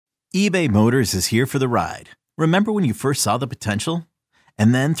eBay Motors is here for the ride. Remember when you first saw the potential?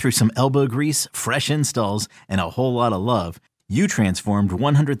 And then through some elbow grease, fresh installs, and a whole lot of love, you transformed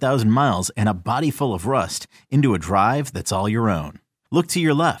 100,000 miles and a body full of rust into a drive that's all your own. Look to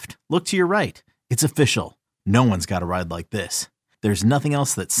your left. Look to your right. It's official. No one's got a ride like this. There's nothing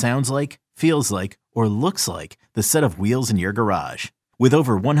else that sounds like, feels like, or looks like the set of wheels in your garage. With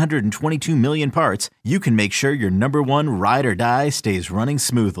over 122 million parts, you can make sure your number one ride or die stays running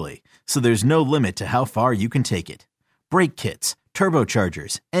smoothly. So there's no limit to how far you can take it. Brake kits,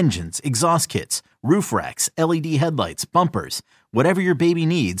 turbochargers, engines, exhaust kits, roof racks, LED headlights, bumpers, whatever your baby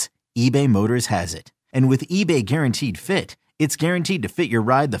needs, eBay Motors has it. And with eBay Guaranteed Fit, it's guaranteed to fit your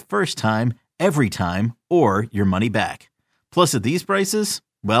ride the first time, every time, or your money back. Plus at these prices,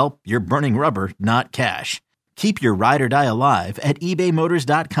 well, you're burning rubber, not cash. Keep your ride or die alive at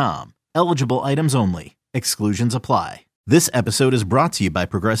ebaymotors.com. Eligible items only. Exclusions apply. This episode is brought to you by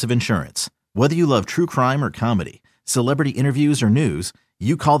Progressive Insurance. Whether you love true crime or comedy, celebrity interviews or news,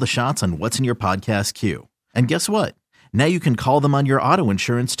 you call the shots on what's in your podcast queue. And guess what? Now you can call them on your auto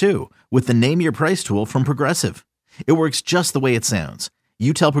insurance too with the Name Your Price tool from Progressive. It works just the way it sounds.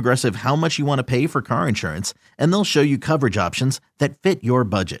 You tell Progressive how much you want to pay for car insurance, and they'll show you coverage options that fit your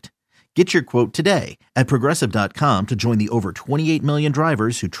budget. Get your quote today at Progressive.com to join the over 28 million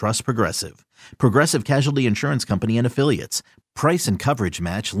drivers who trust Progressive. Progressive Casualty Insurance Company and Affiliates. Price and coverage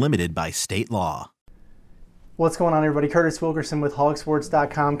match limited by state law. What's going on, everybody? Curtis Wilkerson with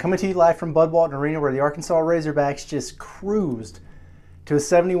Hogsports.com, coming to you live from Bud Walton Arena, where the Arkansas Razorbacks just cruised to a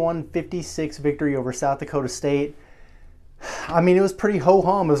 71-56 victory over South Dakota State. I mean, it was pretty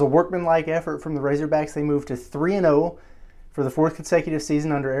ho-hum. It was a workmanlike effort from the Razorbacks. They moved to 3-0 for the fourth consecutive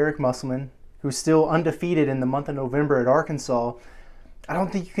season under Eric Musselman, who's still undefeated in the month of November at Arkansas. I don't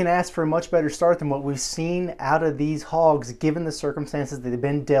think you can ask for a much better start than what we've seen out of these Hogs, given the circumstances that they've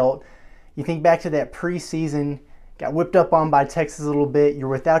been dealt. You think back to that preseason, got whipped up on by Texas a little bit. You're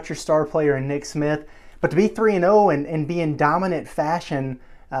without your star player in Nick Smith. But to be 3-0 and be in dominant fashion,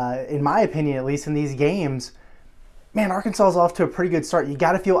 in my opinion at least, in these games, man, Arkansas is off to a pretty good start. You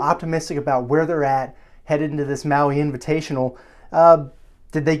got to feel optimistic about where they're at headed into this Maui Invitational.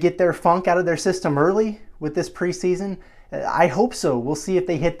 Did they get their funk out of their system early with this preseason? I hope so. We'll see if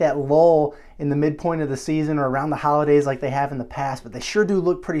they hit that lull in the midpoint of the season or around the holidays like they have in the past, but they sure do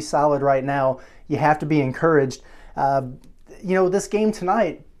look pretty solid right now. You have to be encouraged. This game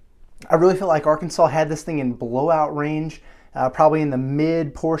tonight, I really feel like Arkansas had this thing in blowout range, probably in the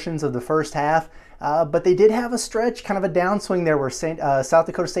mid portions of the first half. But they did have a stretch, kind of a downswing there where South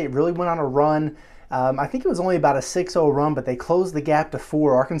Dakota State really went on a run. I think it was only about a 6-0 run, but they closed the gap to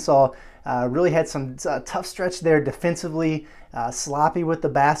 4. Arkansas really had some tough stretch there defensively, sloppy with the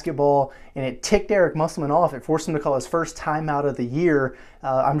basketball, and it ticked Eric Musselman off. It forced him to call his first timeout of the year.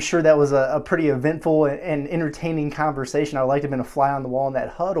 I'm sure that was a pretty eventful and entertaining conversation. I would like to have been a fly on the wall in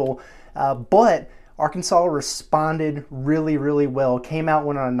that huddle. But Arkansas responded really, really well. Came out,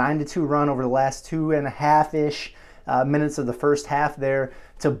 went on a 9-2 run over the last 2.5-ish minutes of the first half there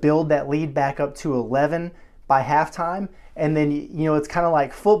to build that lead back up to 11 by halftime. And then, it's kind of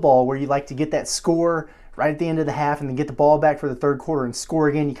like football where you like to get that score right at the end of the half and then get the ball back for the third quarter and score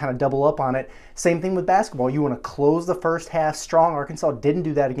again. You kind of double up on it. Same thing with basketball. You want to close the first half strong. Arkansas didn't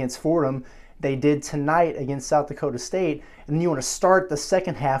do that against Fordham. They did tonight against South Dakota State. And then you want to start the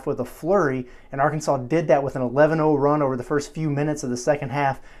second half with a flurry. And Arkansas did that with an 11-0 run over the first few minutes of the second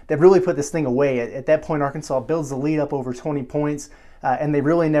half that really put this thing away. At that point, Arkansas builds the lead up over 20 points. And they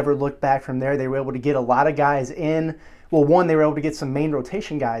really never looked back from there. They were able to get a lot of guys in. Well, one, they were able to get some main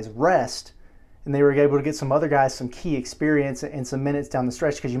rotation guys rest. And they were able to get some other guys some key experience and some minutes down the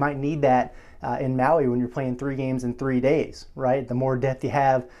stretch, because you might need that in Maui when you're playing 3 games in 3 days, right? The more depth you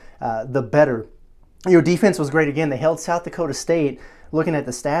have, the better. Defense was great again. They held South Dakota State, looking at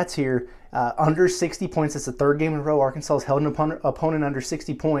the stats here, under 60 points. It's the third game in a row Arkansas has held an opponent under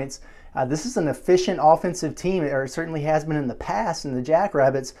 60 points. This is an efficient offensive team, or it certainly has been in the past in the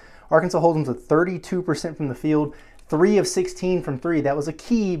Jackrabbits. Arkansas holds them to 32% from the field, 3 of 16 from 3. That was a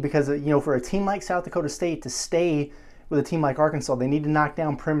key because, for a team like South Dakota State to stay with a team like Arkansas, they need to knock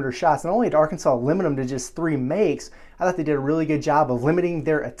down perimeter shots. Not only did Arkansas limit them to just 3 makes, I thought they did a really good job of limiting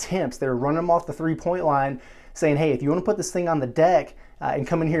their attempts. They were running them off the 3-point line, saying, hey, if you want to put this thing on the deck and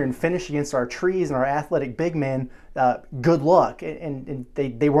come in here and finish against our trees and our athletic big men, good luck. And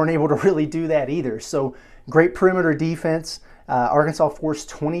they weren't able to really do that either. So great perimeter defense. Arkansas forced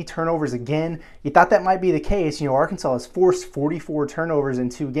 20 turnovers again. You thought that might be the case. Arkansas has forced 44 turnovers in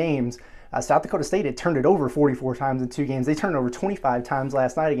 2 games. South Dakota State had turned it over 44 times in 2 games. They turned it over 25 times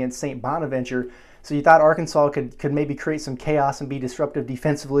last night against St. Bonaventure. So you thought Arkansas could maybe create some chaos and be disruptive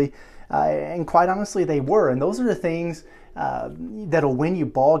defensively. And quite honestly, they were. And those are the things that'll win you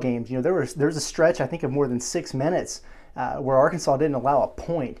ball games. You know, there's a stretch, I think, of more than 6 minutes where Arkansas didn't allow a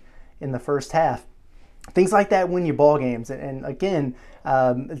point in the first half. Things like that win you ball games. And again,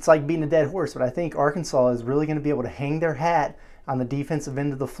 it's like beating a dead horse. But I think Arkansas is really going to be able to hang their hat on the defensive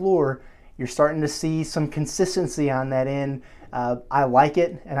end of the floor. You're starting to see some consistency on that end. I like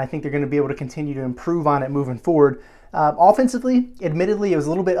it, and I think they're going to be able to continue to improve on it moving forward. Offensively, admittedly, it was a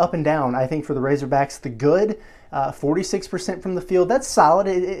little bit up and down, I think, for the Razorbacks. The good, 46% from the field. That's solid.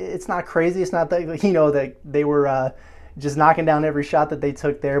 It's not crazy. It's not that, you know, that they were just knocking down every shot that they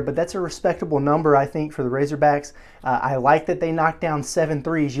took there, but that's a respectable number, I think, for the Razorbacks. I like that they knocked down 7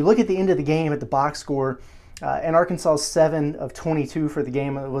 threes. You look at the end of the game at the box score, and Arkansas's 7 of 22 for the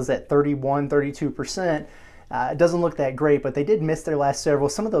game. It was at 32%. It doesn't look that great, but they did miss their last several.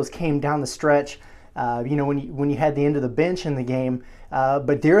 Some of those came down the stretch, you know, when you had the end of the bench in the game.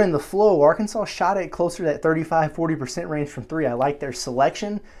 But during the flow, Arkansas shot it closer to that 35-40% range from three. I like their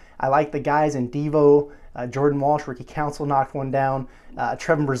selection. I like the guys in Devo, Jordan Walsh, Ricky Council knocked one down.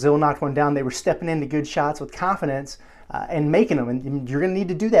 Trevin Brazile knocked one down. They were stepping into good shots with confidence and making them. And you're going to need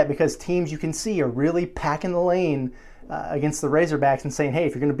to do that because teams you can see are really packing the lane against the Razorbacks and saying, hey,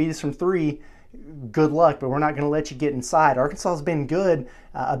 if you're going to beat us from three, good luck, but we're not going to let you get inside. Arkansas has been good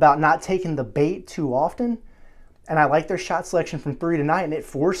about not taking the bait too often, and I like their shot selection from three tonight, and it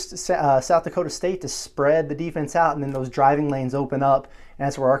forced South Dakota State to spread the defense out, and then those driving lanes open up, and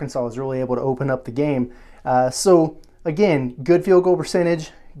that's where Arkansas was really able to open up the game. So, again, good field goal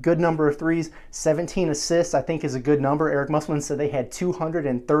percentage, good number of threes, 17 assists I think is a good number. Eric Musselman said they had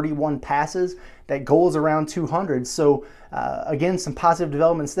 231 passes. That goal is around 200, so again, some positive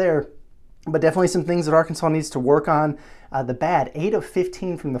developments there. But definitely some things that Arkansas needs to work on. The bad, 8 of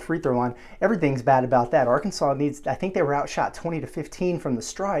 15 from the free throw line. Everything's bad about that. Arkansas needs, I think they were outshot 20-15 from the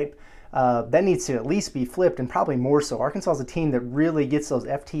stripe. That needs to at least be flipped, and probably more so. Arkansas is a team that really gets those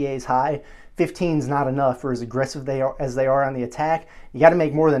FTAs high. 15 is not enough for as aggressive as they are on the attack. You got to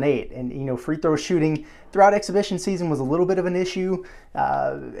make more than 8. And, you know, free throw shooting throughout exhibition season was a little bit of an issue.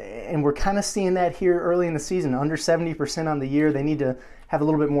 And we're kind of seeing that here early in the season. Under 70% on the year. They need to have a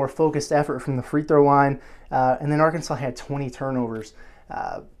little bit more focused effort from the free throw line. And then Arkansas had 20 turnovers.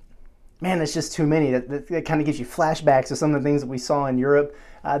 Man, that's just too many. That kind of gives you flashbacks to some of the things that we saw in Europe.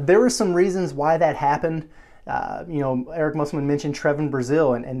 There were some reasons why that happened. You know, Eric Musselman mentioned Trevin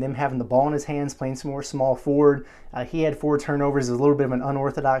Brazile and them having the ball in his hands, playing some more small forward. He had 4 turnovers, a little bit of an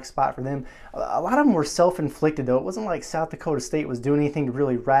unorthodox spot for them. A lot of them were self-inflicted, though. It wasn't like South Dakota State was doing anything to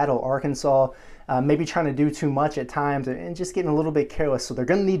really rattle Arkansas, maybe trying to do too much at times and just getting a little bit careless. So they're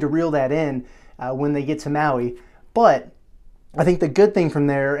going to need to reel that in when they get to Maui. But I think the good thing from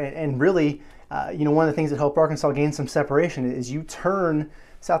there, and really, you know, one of the things that helped Arkansas gain some separation is you turn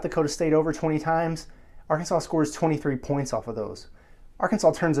South Dakota State over 20 times, Arkansas scores 23 points off of those.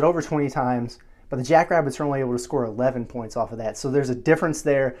 Arkansas turns it over 20 times, but the Jackrabbits are only able to score 11 points off of that. So there's a difference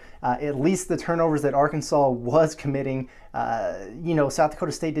there. At least the turnovers that Arkansas was committing, you know, South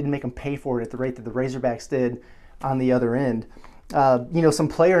Dakota State didn't make them pay for it at the rate that the Razorbacks did on the other end. You know, some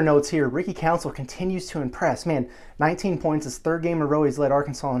player notes here. Ricky Council continues to impress. Man, 19 points, his third game in a row. He's led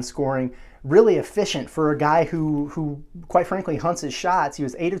Arkansas in scoring. Really efficient for a guy who quite frankly, hunts his shots. He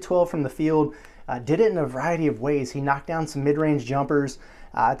was 8 of 12 from the field. Did it in a variety of ways. He knocked down some mid-range jumpers.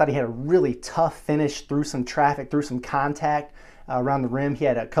 I thought he had a really tough finish through some traffic, through some contact around the rim. He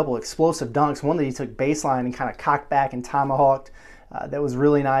had a couple explosive dunks. One that he took baseline and kind of cocked back and tomahawked. That was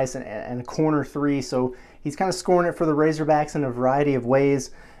really nice, and a corner three. So he's kind of scoring it for the Razorbacks in a variety of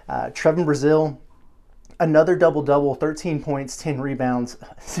ways. Trevin Brazile, another double-double, 13 points, 10 rebounds.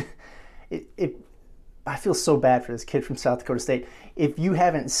 I feel so bad for this kid from South Dakota State. If you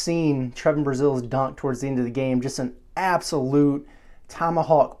haven't seen Trevin Brazile's dunk towards the end of the game, just an absolute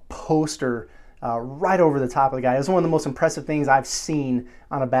tomahawk poster right over the top of the guy. It was one of the most impressive things I've seen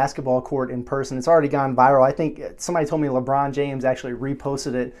on a basketball court in person. It's already gone viral. I think somebody told me LeBron James actually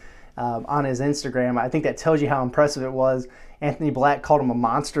reposted it on his Instagram. I think that tells you how impressive it was. Anthony Black called him a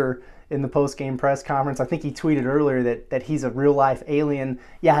monster in the post-game press conference. I think he tweeted earlier that he's a real-life alien.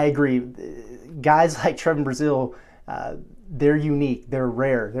 Yeah, I agree. Guys like Trevin Brazile, they're unique, they're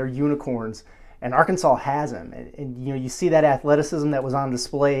rare, they're unicorns, and Arkansas has them. And you know, you see that athleticism that was on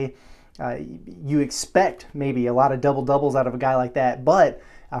display. You expect maybe a lot of double-doubles out of a guy like that, but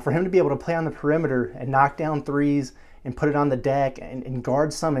for him to be able to play on the perimeter and knock down threes and put it on the deck and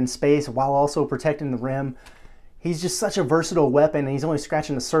guard some in space while also protecting the rim, he's just such a versatile weapon, and he's only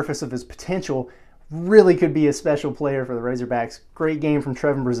scratching the surface of his potential. Really could be a special player for the Razorbacks. Great game from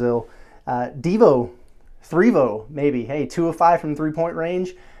Trevin Brazile. Devo, Threevo, maybe. Hey, 2 of 5 from 3-point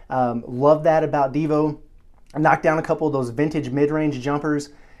range. Love that about Devo. Knocked down a couple of those vintage mid-range jumpers.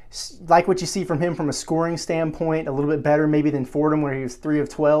 Like what you see from him from a scoring standpoint, a little bit better maybe than Fordham, where he was 3 of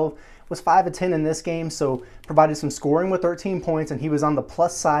 12. Was 5 of 10 in this game, so provided some scoring with 13 points, and he was on the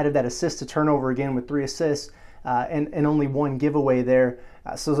plus side of that assist to turnover again with 3 assists and only 1 giveaway there.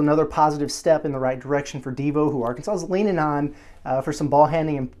 So it's another positive step in the right direction for Devo, who Arkansas is leaning on for some ball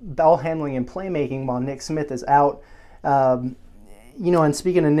handling and playmaking while Nick Smith is out. And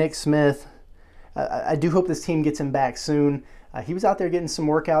speaking of Nick Smith, I do hope this team gets him back soon. He was out there getting some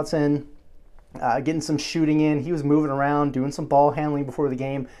workouts in, getting some shooting in. He was moving around, doing some ball handling before the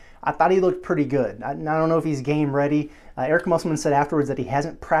game. I thought he looked pretty good. I don't know if he's game ready. Eric Musselman said afterwards that he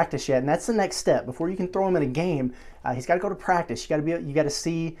hasn't practiced yet, and that's the next step. Before you can throw him in a game, he's got to go to practice. You got to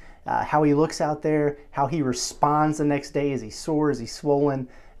see how he looks out there, how he responds the next day. Is he sore? Is he swollen?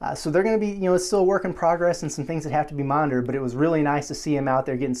 So they're going to be, it's still a work in progress and some things that have to be monitored. But it was really nice to see him out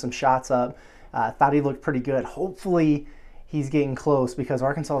there getting some shots up. Thought he looked pretty good. Hopefully he's getting close, because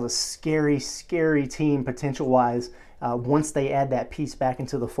Arkansas is a scary, scary team potential-wise. Once they add that piece back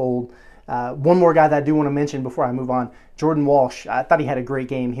into the fold. One more guy that I do want to mention before I move on, Jordan Walsh. I thought he had a great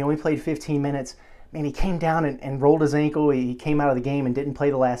game. He only played 15 minutes. Man, he came down and rolled his ankle. He came out of the game and didn't play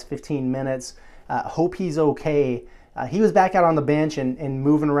the last 15 minutes. Hope he's okay. He was back out on the bench and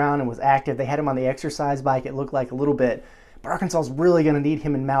moving around and was active. They had him on the exercise bike, it looked like a little bit. But Arkansas is really going to need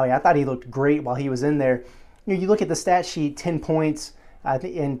him in Maui. I thought he looked great while he was in there. You look at the stat sheet, 10 points,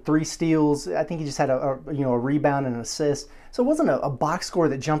 and 3 steals. I think he just had a rebound and an assist. So it wasn't a box score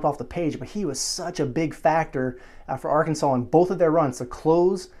that jumped off the page, but he was such a big factor for Arkansas in both of their runs. To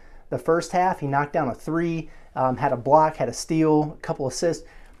close the first half, he knocked down a 3, had a block, had a steal, a couple assists.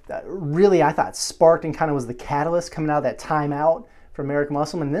 Really, I thought sparked and kind of was the catalyst coming out of that timeout from Eric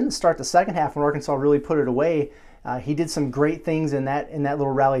Musselman. And then to start the second half, when Arkansas really put it away, he did some great things in that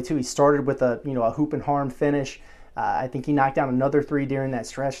little rally too. He started with a hoop and harm finish. I think he knocked down another 3 during that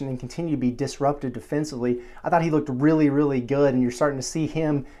stretch and then continued to be disruptive defensively. I thought he looked really, really good, and you're starting to see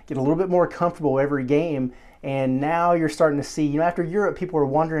him get a little bit more comfortable every game. And now you're starting to see, after Europe, people are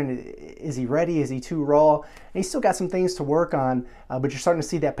wondering, is he ready? Is he too raw? And he's still got some things to work on, but you're starting to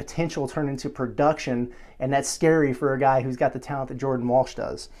see that potential turn into production, and that's scary for a guy who's got the talent that Jordan Walsh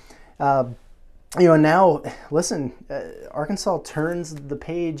does. Now, listen, Arkansas turns the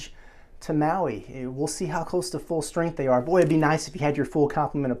page to Maui. We'll see how close to full strength they are. Boy, it'd be nice if you had your full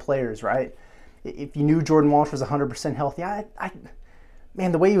complement of players, right? If you knew Jordan Walsh was 100% healthy,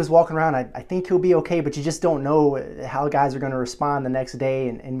 man, the way he was walking around, I think he'll be okay, but you just don't know how guys are going to respond the next day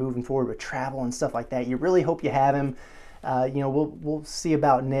and moving forward with travel and stuff like that. You really hope you have him. We'll see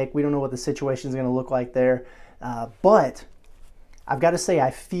about Nick. We don't know what the situation is going to look like there. But I've got to say, I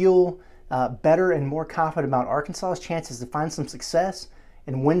feel better and more confident about Arkansas's chances to find some success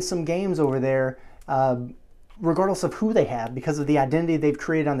and win some games over there, regardless of who they have, because of the identity they've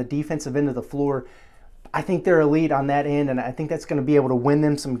created on the defensive end of the floor. I think they're elite on that end, and I think that's going to be able to win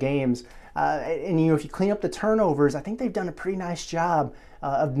them some games. If you clean up the turnovers, I think they've done a pretty nice job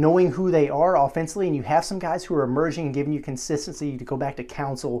of knowing who they are offensively, and you have some guys who are emerging and giving you consistency. To go back to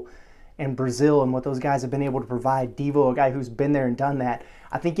Council and Brazil and what those guys have been able to provide. Devo, a guy who's been there and done that.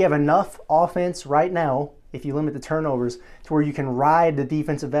 I think you have enough offense right now, if you limit the turnovers, to where you can ride the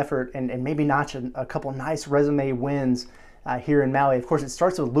defensive effort and maybe notch a couple nice resume wins here in Maui. Of course, it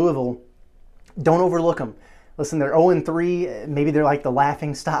starts with Louisville. Don't overlook them. Listen, they're 0-3. Maybe they're like the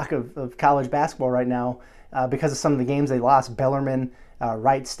laughing stock of college basketball right now because of some of the games they lost. Bellarmine,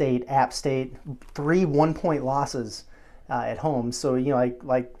 Wright State, App State, 3 one-point losses at home. So,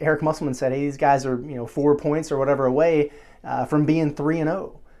 like Eric Musselman said, hey, these guys are 4 points or whatever away from being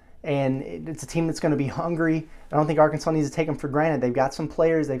 3-0. And it's a team that's going to be hungry. I don't think Arkansas needs to take them for granted. They've got some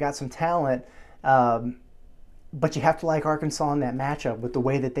players. They've got some talent. But you have to like Arkansas in that matchup with the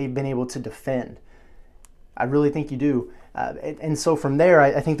way that they've been able to defend. I really think you do. And so from there,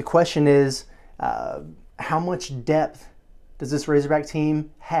 I think the question is, how much depth does this Razorback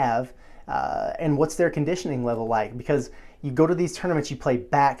team have? And what's their conditioning level like? Because you go to these tournaments, you play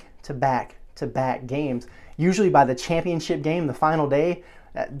back-to-back-to-back games. Usually by the championship game, the final day,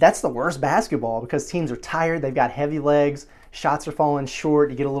 that's the worst basketball because teams are tired. They've got heavy legs. Shots are falling short.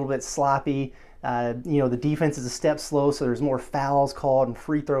 You get a little bit sloppy. The defense is a step slow, so there's more fouls called and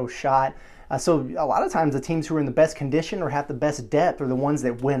free throw shot. So a lot of times the teams who are in the best condition or have the best depth are the ones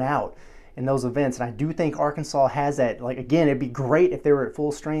that win out in those events. And I do think Arkansas has that. Like, again, it'd be great if they were at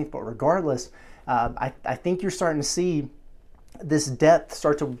full strength, but regardless, I think you're starting to see this depth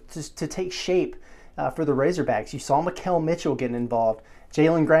start to take shape for the Razorbacks. You saw Makel Mitchell getting involved.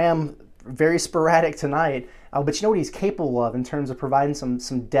 Jalen Graham very sporadic tonight. But you know what he's capable of in terms of providing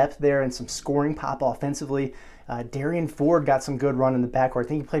some depth there and some scoring pop offensively. Darian Ford got some good run in the backcourt. I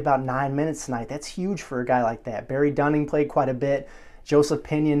think he played about 9 minutes tonight. That's huge for a guy like that. Barry Dunning played quite a bit. Joseph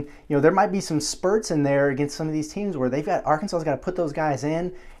Pinion. There might be some spurts in there against some of these teams where Arkansas's got to put those guys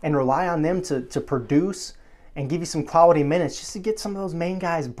in and rely on them to produce and give you some quality minutes just to get some of those main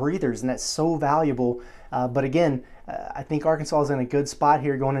guys breathers, and that's so valuable. But again, I think Arkansas is in a good spot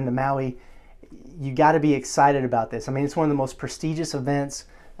here going into Maui. You got to be excited about this. I mean, it's one of the most prestigious events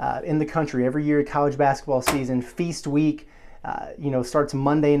in the country. Every year, college basketball season, Feast Week, starts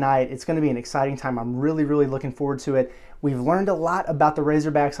Monday night. It's going to be an exciting time. I'm really, really looking forward to it. We've learned a lot about the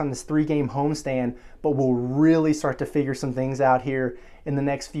Razorbacks on this 3-game homestand, but we'll really start to figure some things out here in the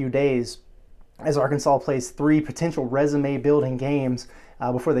next few days as Arkansas plays 3 potential resume-building games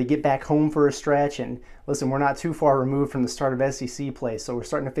before they get back home for a stretch. And listen, we're not too far removed from the start of SEC play, so we're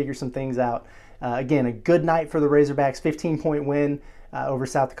starting to figure some things out. Again, a good night for the Razorbacks, 15-point win over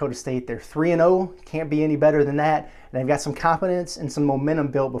South Dakota State. They're 3-0, can't be any better than that. And they've got some confidence and some momentum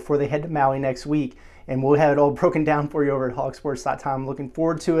built before they head to Maui next week. And we'll have it all broken down for you over at hogsports.com. Looking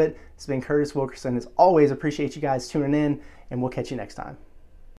forward to it. It's been Curtis Wilkerson. As always, appreciate you guys tuning in, and we'll catch you next time.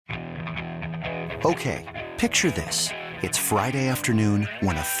 Okay, picture this. It's Friday afternoon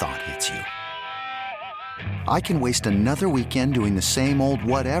when a thought hits you. I can waste another weekend doing the same old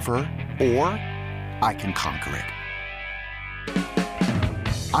whatever, or I can conquer it.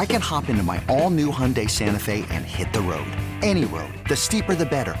 I can hop into my all-new Hyundai Santa Fe and hit the road. Any road. The steeper, the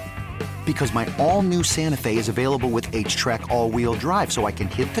better. Because my all-new Santa Fe is available with H-Track all-wheel drive, so I can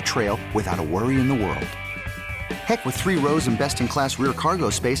hit the trail without a worry in the world. Heck, with 3 rows and best-in-class rear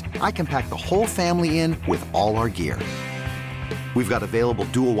cargo space, I can pack the whole family in with all our gear. We've got available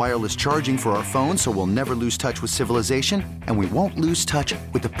dual wireless charging for our phones, so we'll never lose touch with civilization, and we won't lose touch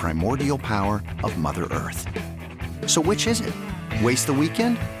with the primordial power of Mother Earth. So which is it? Waste the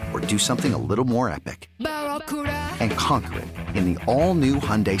weekend or do something a little more epic and conquer it in the all-new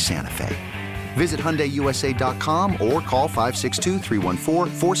Hyundai Santa Fe. Visit HyundaiUSA.com or call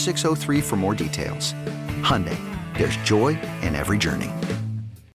 562-314-4603 for more details. Hyundai, there's joy in every journey.